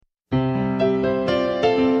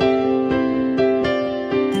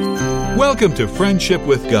Welcome to Friendship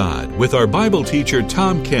with God with our Bible teacher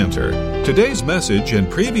Tom Cantor. Today's message and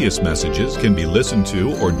previous messages can be listened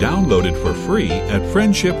to or downloaded for free at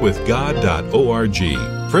friendshipwithgod.org.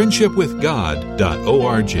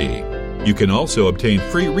 friendshipwithgod.org. You can also obtain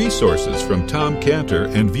free resources from Tom Cantor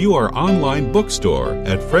and view our online bookstore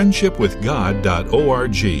at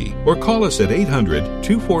friendshipwithgod.org or call us at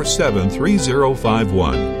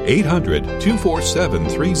 800-247-3051.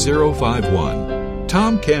 800-247-3051.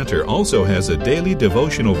 Tom Cantor also has a daily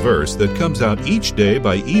devotional verse that comes out each day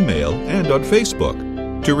by email and on Facebook.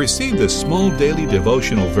 To receive this small daily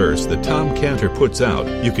devotional verse that Tom Cantor puts out,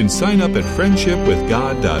 you can sign up at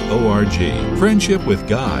friendshipwithgod.org,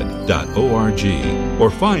 friendshipwithgod.org,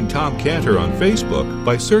 or find Tom Cantor on Facebook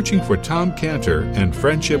by searching for Tom Cantor and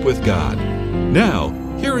Friendship with God. Now,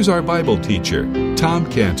 here is our Bible teacher, Tom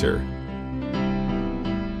Cantor.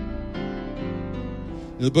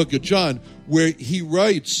 In the book of John, where he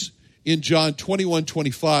writes in John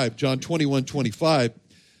 21:25,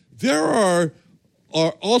 there are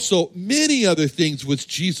also many other things which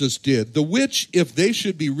Jesus did, the which, if they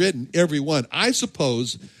should be written, every one, I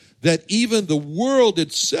suppose that even the world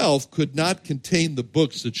itself could not contain the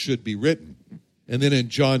books that should be written. And then in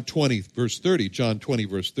John 20, verse 30,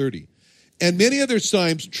 and many other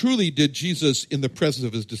signs truly did Jesus in the presence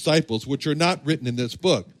of his disciples, which are not written in this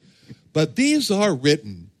book. But these are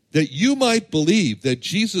written that you might believe that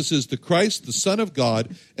Jesus is the Christ, the Son of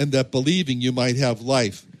God, and that believing you might have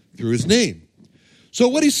life through his name. So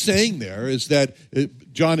what he's saying there is that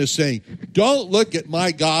John is saying, don't look at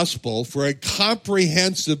my gospel for a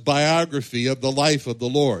comprehensive biography of the life of the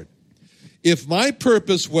Lord. If my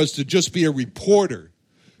purpose was to just be a reporter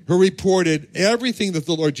who reported everything that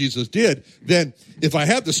the Lord Jesus did, then if I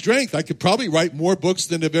had the strength, I could probably write more books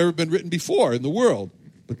than have ever been written before in the world.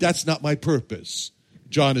 But that's not my purpose,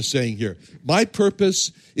 John is saying here. My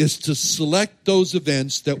purpose is to select those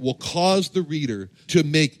events that will cause the reader to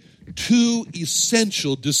make two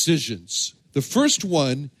essential decisions. The first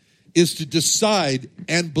one is to decide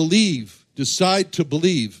to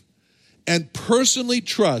believe, and personally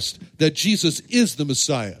trust that Jesus is the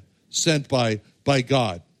Messiah sent by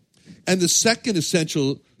God. And the second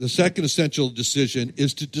essential decision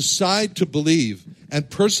is to decide to believe and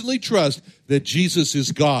personally trust that Jesus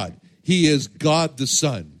is God. He is God the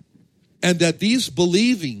Son. And that these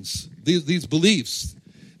beliefs,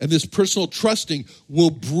 and this personal trusting will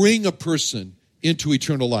bring a person into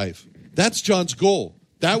eternal life. That's John's goal.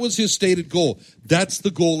 That was his stated goal. That's the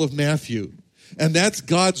goal of Matthew. And that's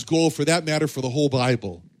God's goal, for that matter, for the whole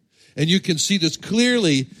Bible. And you can see this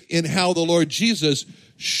clearly in how the Lord Jesus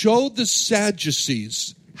showed the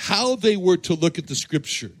Sadducees how they were to look at the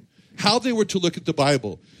Scripture, how they were to look at the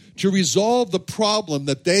Bible, to resolve the problem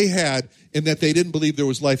that they had in that they didn't believe there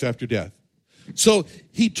was life after death. So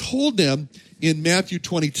he told them in Matthew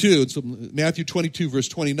 22, so Matthew 22, verse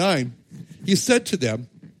 29, he said to them,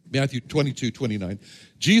 Matthew 22, 29,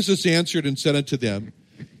 Jesus answered and said unto them,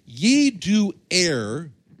 ye do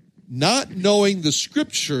err, not knowing the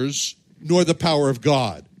Scriptures nor the power of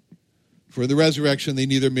God. For in the resurrection they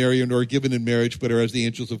neither marry nor are given in marriage, but are as the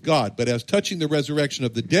angels of God. But as touching the resurrection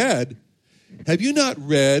of the dead, have you not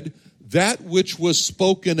read that which was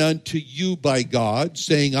spoken unto you by God,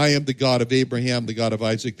 saying, I am the God of Abraham, the God of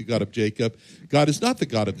Isaac, the God of Jacob. God is not the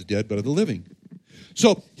God of the dead, but of the living.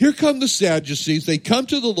 So here come the Sadducees. They come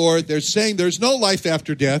to the Lord. They're saying there's no life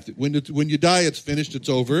after death. When you die, it's finished. It's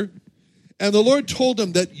over. And the Lord told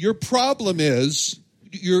them that your problem is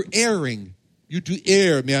you're erring. You do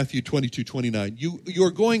err, Matthew 22, 29.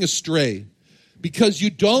 You're going astray because you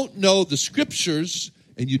don't know the Scriptures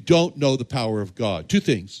and you don't know the power of God. Two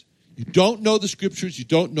things. You don't know the Scriptures, you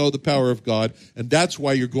don't know the power of God, and that's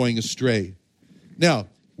why you're going astray. Now,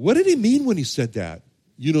 what did he mean when he said that?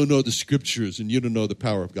 You don't know the Scriptures and you don't know the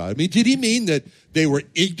power of God. I mean, did he mean that they were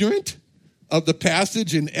ignorant of the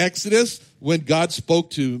passage in Exodus when God spoke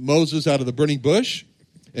to Moses out of the burning bush?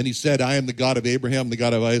 And he said, I am the God of Abraham, the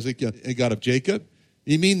God of Isaac, and the God of Jacob.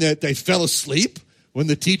 You mean that they fell asleep when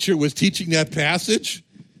the teacher was teaching that passage?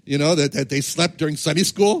 You know, that they slept during Sunday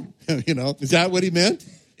school? You know, is that what he meant?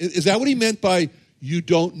 Is that what he meant by you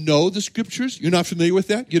don't know the Scriptures? You're not familiar with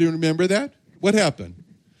that? You don't remember that? What happened?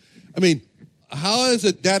 I mean, how is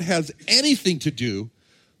it that has anything to do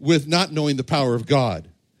with not knowing the power of God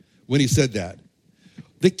when he said that?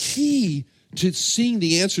 The key to seeing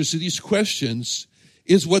the answers to these questions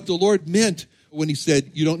is what the Lord meant when he said,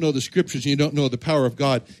 you don't know the Scriptures and you don't know the power of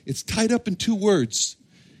God. It's tied up in two words.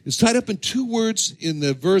 It's tied up in two words in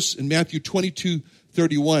the verse in Matthew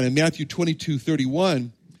 22:31. In Matthew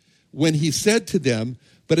 22:31, when he said to them,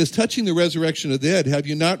 But as touching the resurrection of the dead, have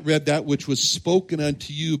you not read that which was spoken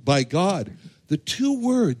unto you by God? The two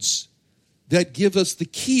words that give us the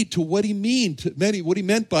key to what he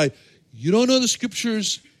meant by you don't know the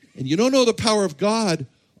scriptures and you don't know the power of God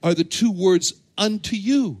are the two words unto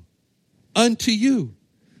you. Unto you.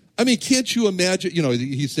 I mean, can't you imagine,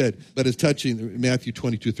 he said, but as touching, Matthew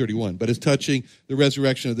 22:31, but as touching the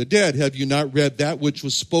resurrection of the dead, have you not read that which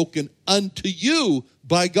was spoken unto you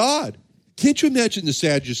by God? Can't you imagine the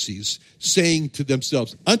Sadducees saying to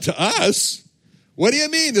themselves, unto us? What do you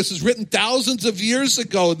mean? This is written thousands of years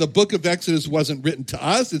ago, and the book of Exodus wasn't written to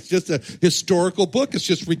us. It's just a historical book. It's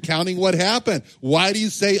just recounting what happened. Why do you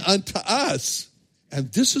say unto us?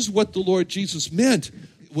 And this is what the Lord Jesus meant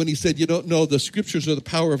when he said, you don't know the scriptures or the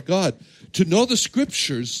power of God. To know the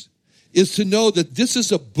scriptures is to know that this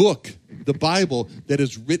is a book, the Bible, that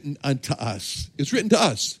is written unto us. It's written to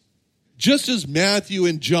us. Just as Matthew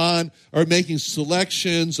and John are making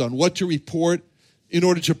selections on what to report in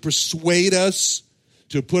order to persuade us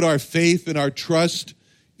to put our faith and our trust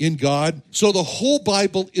in God. So the whole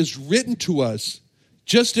Bible is written to us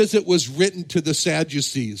just as it was written to the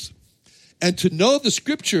Sadducees. And to know the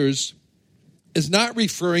scriptures is not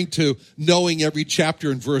referring to knowing every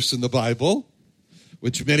chapter and verse in the Bible,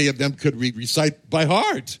 which many of them could recite by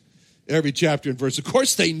heart, every chapter and verse. Of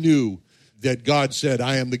course they knew that God said,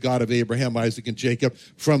 I am the God of Abraham, Isaac, and Jacob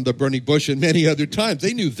from the burning bush and many other times.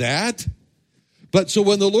 They knew that. But so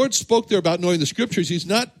when the Lord spoke there about knowing the scriptures, he's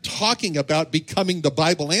not talking about becoming the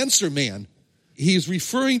Bible answer man. He's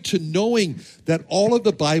referring to knowing that all of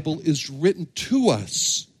the Bible is written to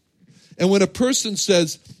us. And when a person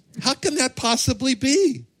says, how can that possibly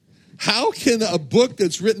be? How can a book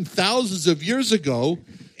that's written thousands of years ago,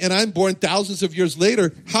 and I'm born thousands of years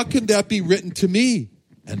later, how can that be written to me?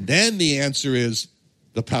 And then the answer is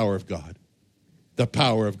the power of God. The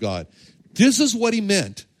power of God. This is what he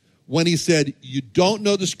meant when he said, you don't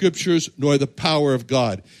know the scriptures nor the power of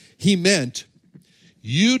God. He meant,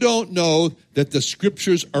 you don't know that the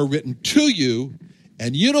scriptures are written to you,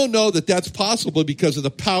 and you don't know that that's possible because of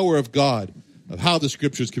the power of God, of how the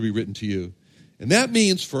scriptures can be written to you. And that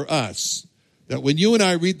means for us that when you and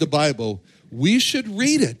I read the Bible, we should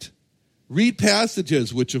read it. Read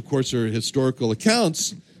passages, which of course are historical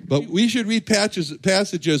accounts, but we should read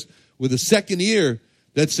passages with a second ear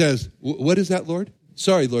that says, what is that, Lord?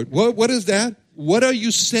 Sorry, Lord. What is that? What are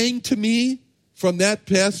you saying to me from that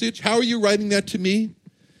passage? How are you writing that to me?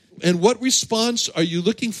 And what response are you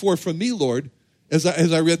looking for from me, Lord, as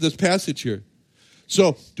I read this passage here?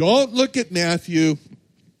 So don't look at Matthew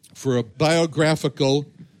for a biographical,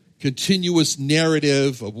 continuous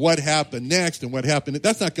narrative of what happened next and what happened.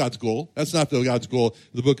 That's not God's goal. That's not God's goal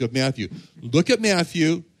in the book of Matthew. Look at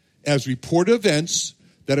Matthew as reported events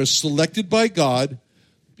that are selected by God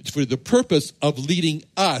for the purpose of leading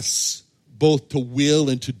us both to will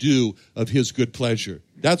and to do of his good pleasure.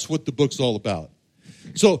 That's what the book's all about.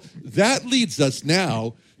 So that leads us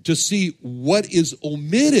now to see what is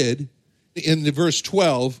omitted in the verse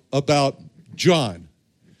 12 about John,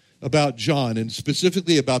 and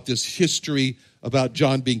specifically about this history about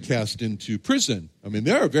John being cast into prison. I mean,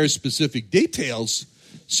 there are very specific details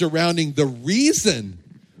surrounding the reason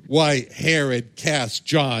why Herod cast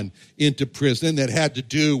John into prison that had to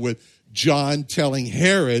do with John telling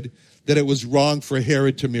Herod that it was wrong for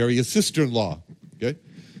Herod to marry a sister-in-law. Okay?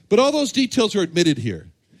 But all those details are admitted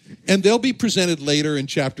here. And they'll be presented later in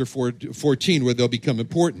chapter 14 where they'll become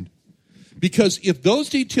important. Because if those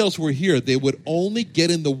details were here, they would only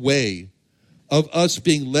get in the way of us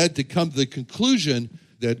being led to come to the conclusion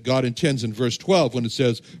that God intends in verse 12 when it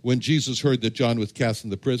says, when Jesus heard that John was cast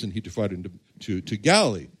into prison, he departed to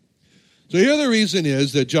Galilee. So here the reason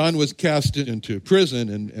is that John was cast into prison,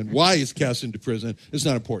 and why he's cast into prison is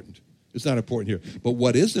not important. It's not important here. But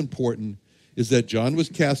what is important is that John was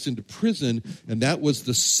cast into prison, and that was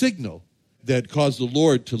the signal that caused the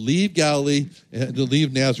Lord to leave Galilee, and to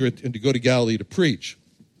leave Nazareth, and to go to Galilee to preach.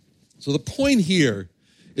 So the point here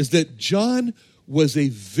is that John was a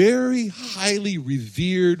very highly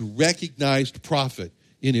revered, recognized prophet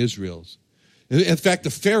in Israel. In fact, the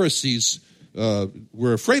Pharisees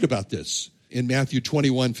were afraid about this. In Matthew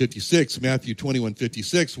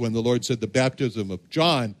 21:56, when the Lord said the baptism of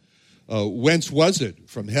John, whence was it,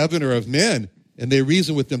 from heaven or of men? And they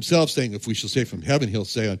reason with themselves, saying, if we shall say from heaven, he'll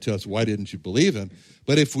say unto us, why didn't you believe him?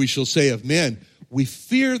 But if we shall say of men, we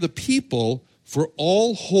fear the people, for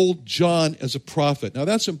all hold John as a prophet. Now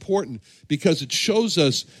that's important because it shows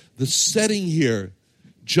us the setting here.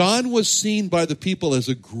 John was seen by the people as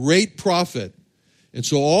a great prophet. And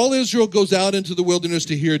so all Israel goes out into the wilderness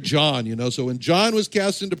to hear John, So when John was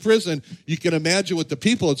cast into prison, you can imagine with the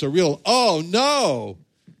people, it's a real, oh no,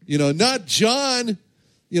 Not John.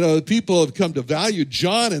 People have come to value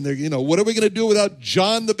John, and they're, what are we going to do without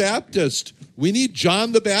John the Baptist? We need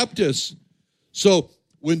John the Baptist. So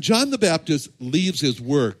when John the Baptist leaves his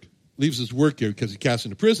work here because he's cast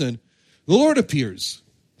into prison, the Lord appears.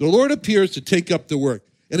 The Lord appears to take up the work.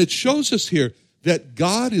 And it shows us here that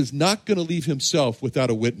God is not going to leave himself without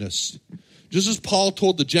a witness. Just as Paul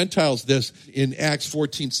told the Gentiles this in Acts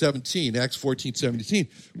 14:17,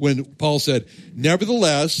 when Paul said,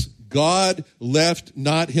 nevertheless, God left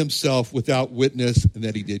not himself without witness, and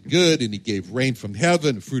that he did good, and he gave rain from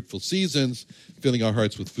heaven, fruitful seasons, filling our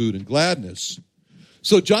hearts with food and gladness.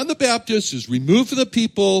 So John the Baptist is removed from the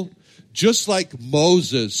people, just like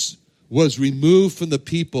Moses was removed from the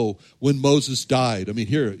people when Moses died. I mean,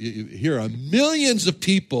 here are millions of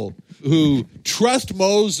people who trust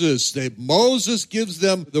Moses. Moses gives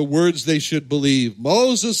them the words they should believe.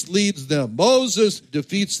 Moses leads them. Moses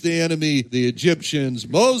defeats the enemy, the Egyptians.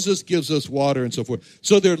 Moses gives us water and so forth.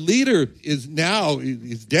 So their leader is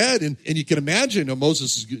dead. And you can imagine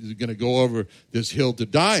Moses is going to go over this hill to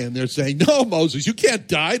die. And they're saying, no, Moses, you can't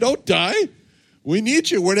die. Don't die. We need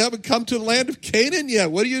you. We haven't come to the land of Canaan yet.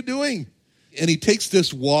 What are you doing? And he takes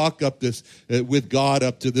this walk up this with God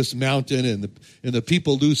up to this mountain, and the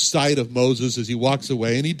people lose sight of Moses as he walks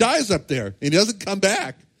away, and he dies up there, and he doesn't come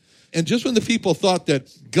back. And just when the people thought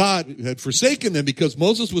that God had forsaken them because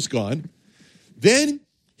Moses was gone, then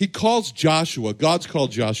he calls Joshua. God's called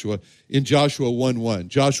Joshua in Joshua 1:1.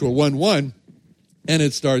 Joshua 1:1, and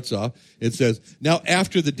it starts off, it says, now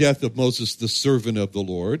after the death of Moses, the servant of the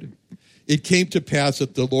Lord, it came to pass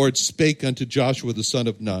that the Lord spake unto Joshua the son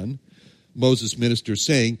of Nun, Moses' minister,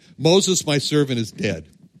 saying, Moses, my servant, is dead.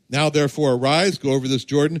 Now therefore arise, go over this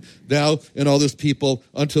Jordan, thou and all this people,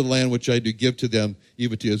 unto the land which I do give to them,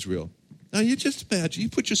 even to Israel. Now you just imagine, you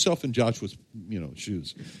put yourself in Joshua's,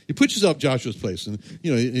 shoes. You put yourself in Joshua's place, and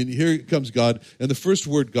and here comes God, and the first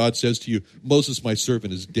word God says to you, Moses, my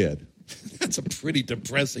servant, is dead. That's a pretty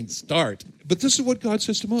depressing start. But this is what God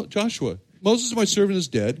says to Joshua. Moses, my servant, is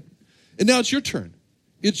dead. And now it's your turn.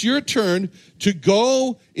 It's your turn to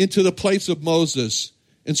go into the place of Moses.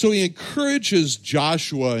 And so he encourages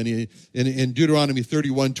Joshua in Deuteronomy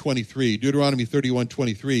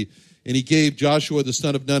 31:23, and he gave Joshua the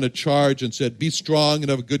son of Nun a charge and said, be strong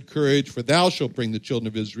and have a good courage, for thou shalt bring the children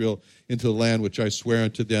of Israel into the land which I swear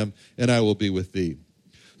unto them, and I will be with thee.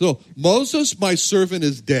 So Moses, my servant,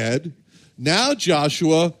 is dead. Now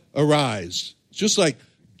Joshua, arise. It's just like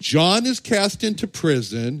John is cast into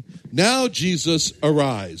prison. Now Jesus,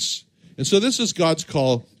 arise. And so this is God's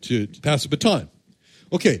call to pass the baton.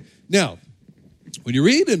 Okay, now, when you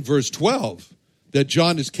read in verse 12 that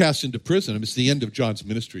John is cast into prison, it's the end of John's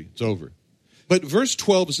ministry. It's over. But verse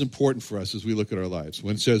 12 is important for us as we look at our lives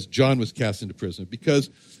when it says John was cast into prison, because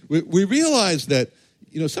we realize that,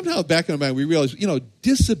 somehow back in our mind, we realize,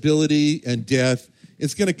 disability and death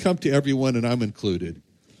is going to come to everyone, and I'm included.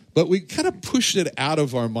 But we kind of pushed it out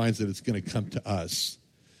of our minds that it's going to come to us.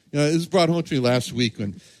 This was brought home to me last week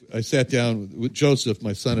when I sat down with Joseph,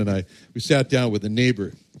 my son, and I. We sat down with a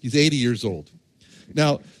neighbor. He's 80 years old.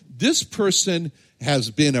 Now, this person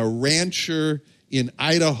has been a rancher in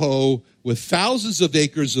Idaho with thousands of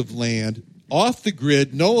acres of land, off the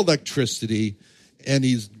grid, no electricity, and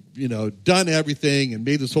he's, done everything and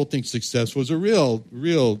made this whole thing successful. He's a real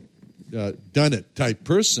done-it type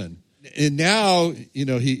person. And now,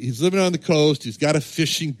 he's living on the coast. He's got a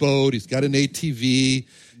fishing boat. He's got an ATV.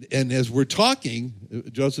 And as we're talking,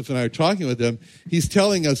 Joseph and I are talking with him, he's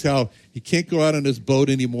telling us how he can't go out on his boat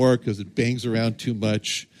anymore because it bangs around too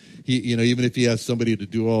much. Even if he has somebody to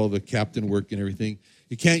do all the captain work and everything,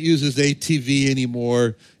 he can't use his ATV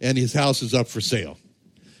anymore, and his house is up for sale.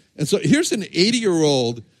 And so here's an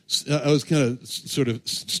 80-year-old. I was kind of sort of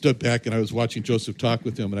stood back, and I was watching Joseph talk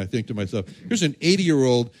with him, and I think to myself, here's an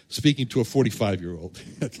 80-year-old speaking to a 45-year-old,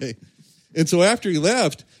 okay? And so after he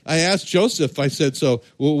left, I asked Joseph, I said,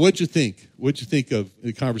 what'd you think? What'd you think of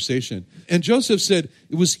the conversation? And Joseph said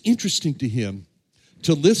it was interesting to him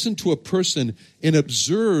to listen to a person and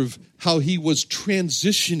observe how he was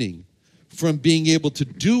transitioning from being able to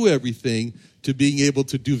do everything to being able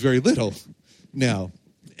to do very little now.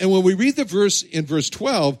 And when we read the verse in verse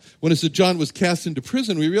 12, when it said John was cast into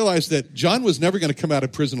prison, we realize that John was never going to come out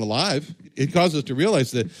of prison alive. It caused us to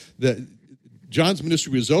realize that John's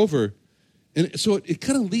ministry was over. And so it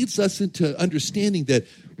kind of leads us into understanding that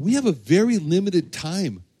we have a very limited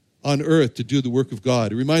time on earth to do the work of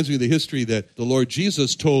God. It reminds me of the history that the Lord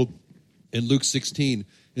Jesus told in Luke 16.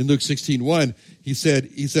 In Luke 16:1, he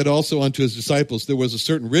said also unto his disciples, there was a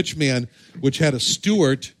certain rich man which had a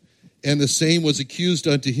steward, And the same was accused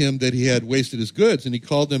unto him that he had wasted his goods. And he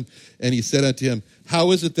called him, and he said unto him,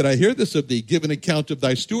 How is it that I hear this of thee? Give an account of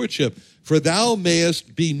thy stewardship, for thou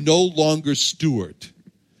mayest be no longer steward.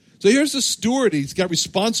 So here's the steward. He's got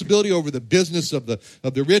responsibility over the business of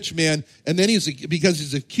the rich man. And then because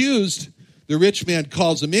he's accused, the rich man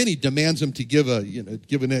calls him in. He demands him to give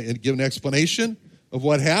an explanation of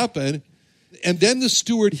what happened. And then the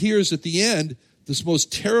steward hears at the end this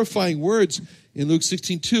most terrifying words in Luke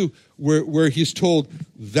 16:2, where he's told,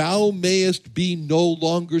 Thou mayest be no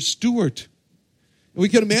longer steward. And we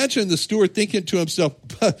can imagine the steward thinking to himself,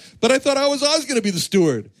 but I thought I was always going to be the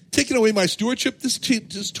steward. Taking away my stewardship, this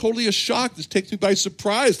is totally a shock. This takes me by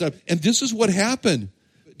surprise. And this is what happened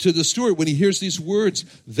to the steward when he hears these words,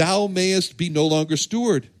 Thou mayest be no longer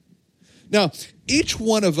steward. Now, each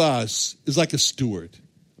one of us is like a steward.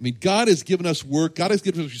 I mean, God has given us work. God has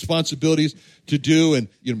given us responsibilities to do. And,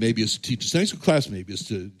 maybe it's to teach a Sunday school class. Maybe it's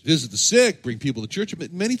to visit the sick, bring people to church,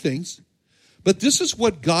 many things. But this is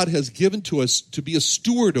what God has given to us to be a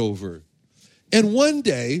steward over. And one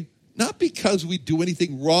day, not because we do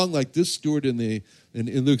anything wrong like this steward in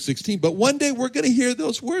Luke 16, but one day we're going to hear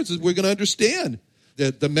those words and we're going to understand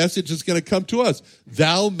that the message is going to come to us.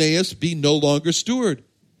 Thou mayest be no longer steward.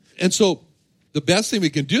 And so the best thing we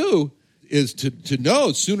can do is to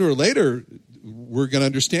know sooner or later we're going to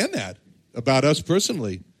understand that about us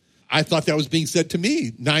personally. I thought that was being said to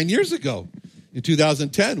me 9 years ago in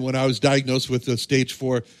 2010 when I was diagnosed with a stage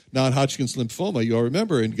 4 non-Hodgkin's lymphoma. You all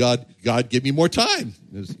remember, and God gave me more time.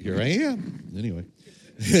 Here I am. Anyway.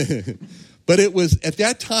 But it was at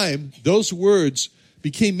that time, those words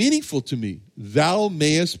became meaningful to me. Thou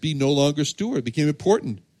mayest be no longer steward. It became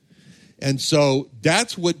important. And so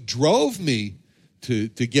that's what drove me to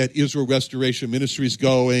get Israel Restoration Ministries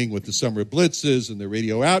going with the summer blitzes and the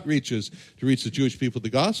radio outreaches to reach the Jewish people with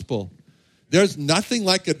the gospel. There's nothing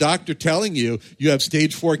like a doctor telling you have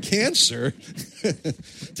stage 4 cancer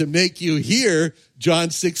to make you hear John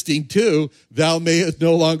 16:2, Thou mayest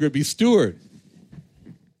no longer be steward.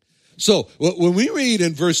 So when we read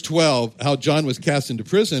in verse 12 how John was cast into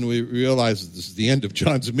prison, we realize that this is the end of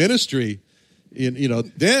John's ministry.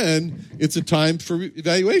 Then it's a time for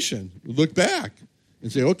evaluation. We look back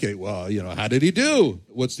and say, okay, well, how did he do?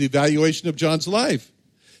 What's the evaluation of John's life?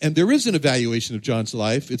 And there is an evaluation of John's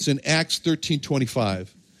life. It's in Acts 13:25.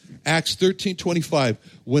 Acts 13:25,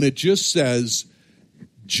 when it just says,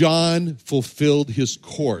 John fulfilled his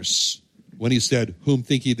course when he said, Whom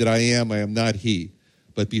think ye that I am not he.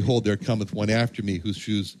 But behold, there cometh one after me, whose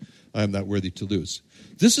shoes I am not worthy to loose.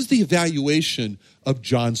 This is the evaluation of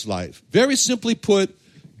John's life. Very simply put,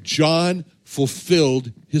 John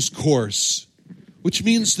fulfilled his course, which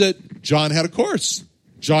means that John had a course.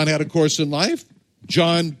 John had a course in life.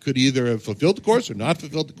 John could either have fulfilled the course or not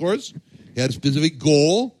fulfilled the course. He had a specific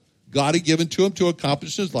goal God had given to him to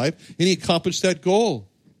accomplish in his life, and he accomplished that goal.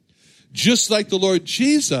 Just like the Lord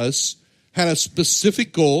Jesus had a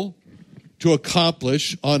specific goal to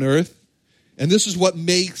accomplish on earth, and this is what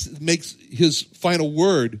makes his final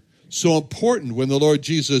word so important. When the Lord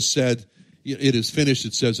Jesus said, it is finished,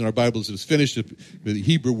 it says in our Bibles, it is finished. The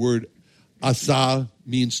Hebrew word asa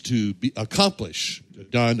means to be accomplish,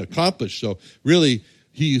 done, accomplished. So really,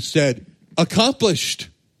 he said, accomplished,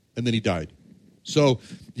 and then he died. So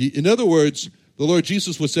in other words, the Lord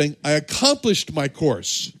Jesus was saying, I accomplished my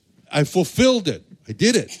course. I fulfilled it. I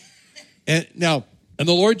did it. And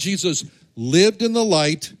the Lord Jesus lived in the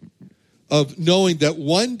light of knowing that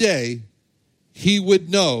one day he would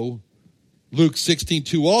know Luke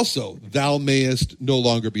 16:2 also, Thou mayest no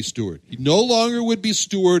longer be steward. He no longer would be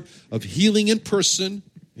steward of healing in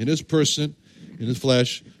his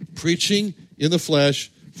flesh, preaching in the flesh,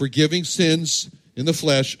 forgiving sins in the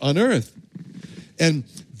flesh on earth. And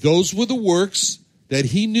those were the works that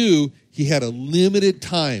he knew he had a limited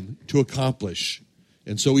time to accomplish.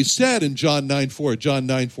 And so he said in John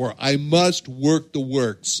 9:4, I must work the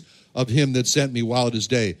works of him that sent me while it is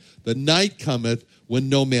day. The night cometh when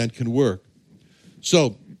no man can work.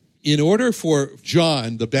 So in order for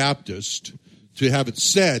John the Baptist to have it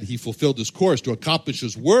said he fulfilled his course, to accomplish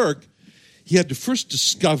his work, he had to first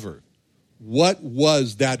discover what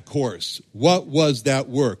was that course, what was that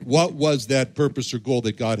work, what was that purpose or goal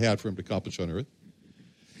that God had for him to accomplish on earth.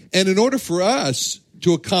 And in order for us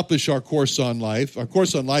to accomplish our course on life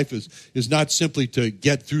is not simply to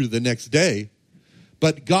get through to the next day,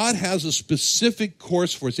 but God has a specific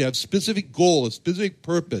course for us. He has a specific goal, a specific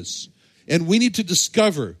purpose. And we need to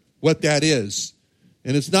discover what that is.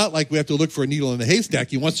 And it's not like we have to look for a needle in the haystack.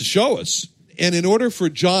 He wants to show us. And in order for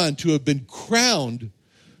John to have been crowned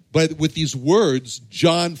with these words,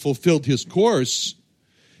 John fulfilled his course.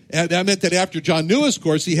 And that meant that after John knew his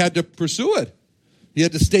course, he had to pursue it. He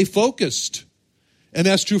had to stay focused. And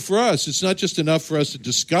that's true for us. It's not just enough for us to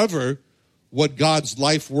discover what God's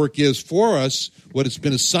life work is for us, what it's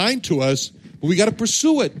been assigned to us, but we got to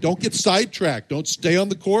pursue it. Don't get sidetracked. Don't stay on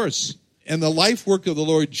the course. And the life work of the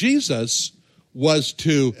Lord Jesus was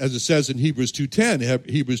to, as it says in Hebrews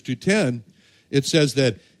 2:10, it says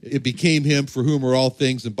that it became him for whom are all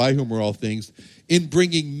things and by whom are all things, in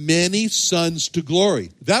bringing many sons to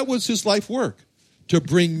glory. That was his life work, to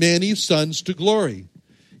bring many sons to glory.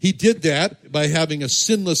 He did that by having a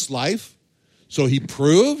sinless life. So he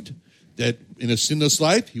proved that in a sinless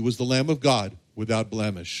life, he was the Lamb of God without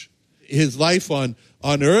blemish. His life on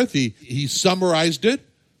earth, he summarized it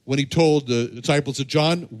when he told the disciples of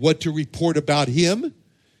John what to report about him.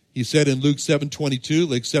 He said in Luke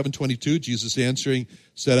 7:22, Jesus answering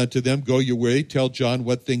said unto them, Go your way, tell John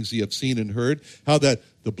what things ye have seen and heard, how that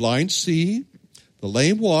the blind see, the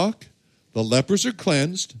lame walk, the lepers are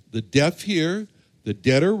cleansed, the deaf hear, the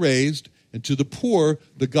dead are raised, and to the poor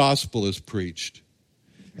the gospel is preached.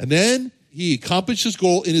 And then he accomplished his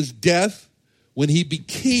goal in his death when he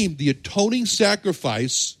became the atoning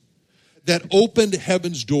sacrifice that opened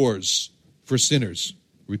heaven's doors for sinners,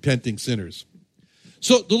 repenting sinners.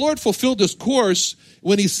 So the Lord fulfilled this course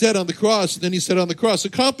when he said on the cross, and then he said on the cross,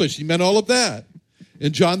 accomplished. He meant all of that.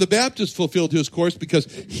 And John the Baptist fulfilled his course because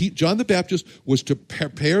John the Baptist was to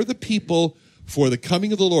prepare the people for the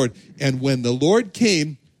coming of the Lord. And when the Lord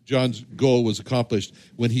came, John's goal was accomplished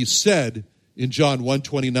when he said in John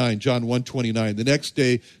 1:29, the next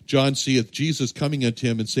day John seeth Jesus coming unto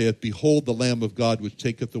him and saith, Behold the Lamb of God which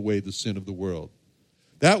taketh away the sin of the world.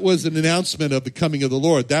 That was an announcement of the coming of the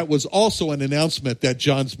Lord. That was also an announcement that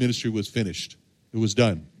John's ministry was finished. It was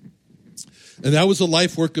done. And that was the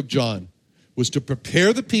life work of John, was to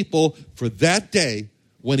prepare the people for that day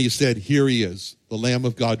when he said, Here he is, the Lamb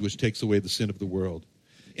of God which takes away the sin of the world.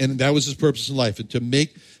 And that was his purpose in life. And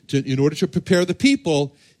in order to prepare the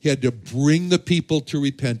people, he had to bring the people to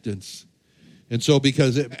repentance. And so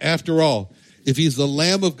because after all, if he's the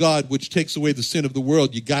Lamb of God which takes away the sin of the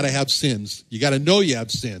world, you got to have sins. You got to know you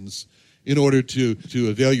have sins in order to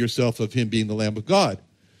avail yourself of him being the Lamb of God.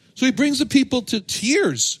 So he brings the people to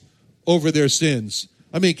tears over their sins.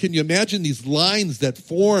 I mean, can you imagine these lines that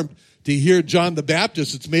formed to hear John the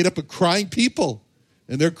Baptist? It's made up of crying people,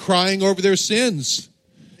 and they're crying over their sins.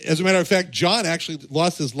 As a matter of fact, John actually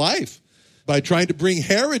lost his life by trying to bring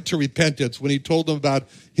Herod to repentance when he told him about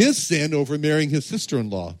his sin over marrying his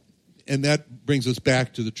sister-in-law. And that brings us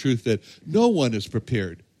back to the truth that no one is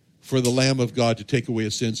prepared for the Lamb of God to take away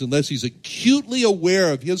his sins unless he's acutely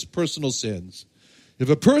aware of his personal sins. If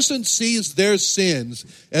a person sees their sins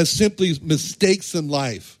as simply mistakes in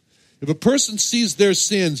life, if a person sees their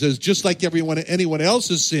sins as just like anyone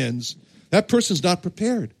else's sins, that person's not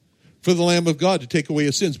prepared for the Lamb of God to take away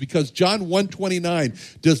his sins, because John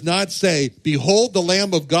 1:29 does not say, Behold the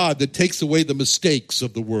Lamb of God that takes away the mistakes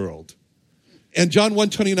of the world. And John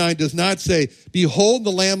 1:29 does not say, Behold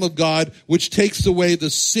the Lamb of God which takes away the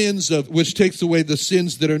sins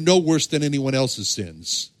that are no worse than anyone else's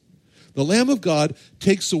sins. The Lamb of God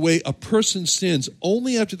takes away a person's sins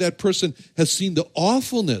only after that person has seen the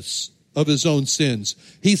awfulness of his own sins.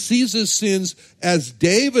 He sees his sins as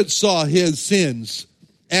David saw his sins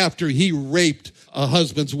after he raped a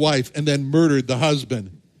husband's wife and then murdered the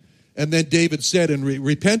husband. And then David said in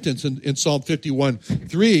repentance in Psalm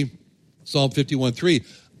 51:3,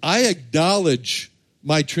 I acknowledge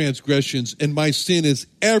my transgressions, and my sin is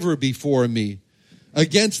ever before me.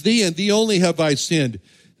 Against thee and thee only have I sinned,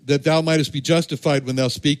 that thou mightest be justified when thou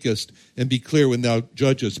speakest, and be clear when thou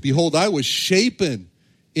judgest. Behold, I was shapen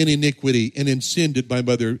in iniquity, and in sin did my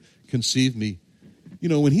mother conceive me. You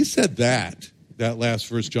know, when he said that last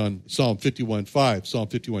verse, Psalm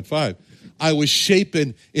 51:5, I was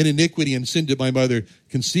shapen in iniquity, and sin did my mother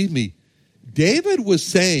conceive me. David was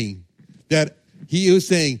saying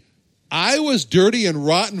I was dirty and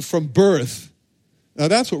rotten from birth. Now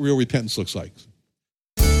that's what real repentance looks like.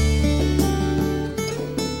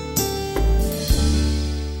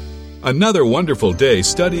 Another wonderful day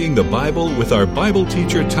studying the Bible with our Bible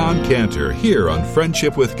teacher Tom Cantor here on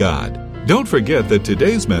Friendship with God. Don't forget that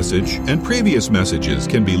today's message and previous messages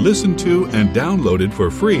can be listened to and downloaded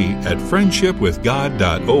for free at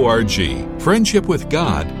friendshipwithgod.org.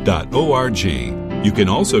 friendshipwithgod.org. You can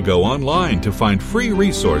also go online to find free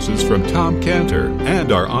resources from Tom Cantor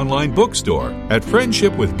and our online bookstore at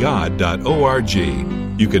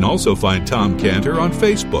friendshipwithgod.org. You can also find Tom Cantor on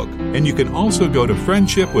Facebook, and you can also go to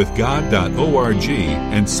friendshipwithgod.org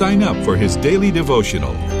and sign up for his daily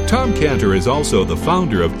devotional. Tom Cantor is also the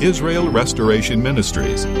founder of Israel Restoration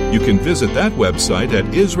Ministries. You can visit that website at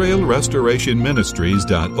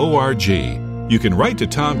israelrestorationministries.org. You can write to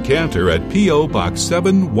Tom Cantor at P.O. Box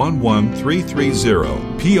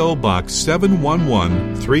 711330, P.O. Box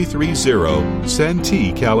 711330,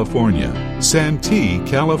 Santee, California. Santee,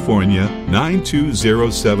 California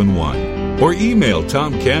 92071. Or email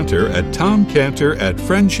Tom Cantor at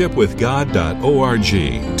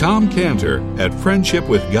tomcantor@friendshipwithgod.org. Tom Cantor at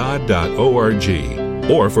friendshipwithgod.org.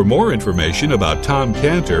 Or for more information about Tom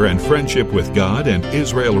Cantor and Friendship with God and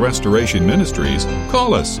Israel Restoration Ministries,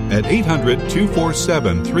 call us at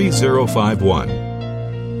 800-247-3051.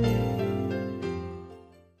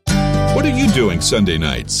 What are you doing Sunday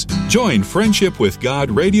nights? Join Friendship with God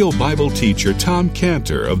radio Bible teacher Tom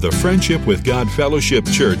Cantor of the Friendship with God Fellowship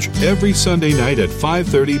Church every Sunday night at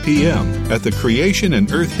 5:30 p.m. at the Creation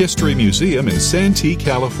and Earth History Museum in Santee,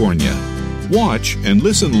 California. Watch and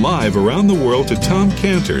listen live around the world to Tom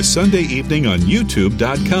Cantor Sunday evening on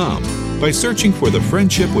YouTube.com by searching for the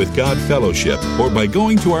Friendship with God Fellowship or by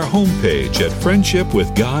going to our homepage at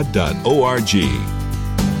friendshipwithgod.org.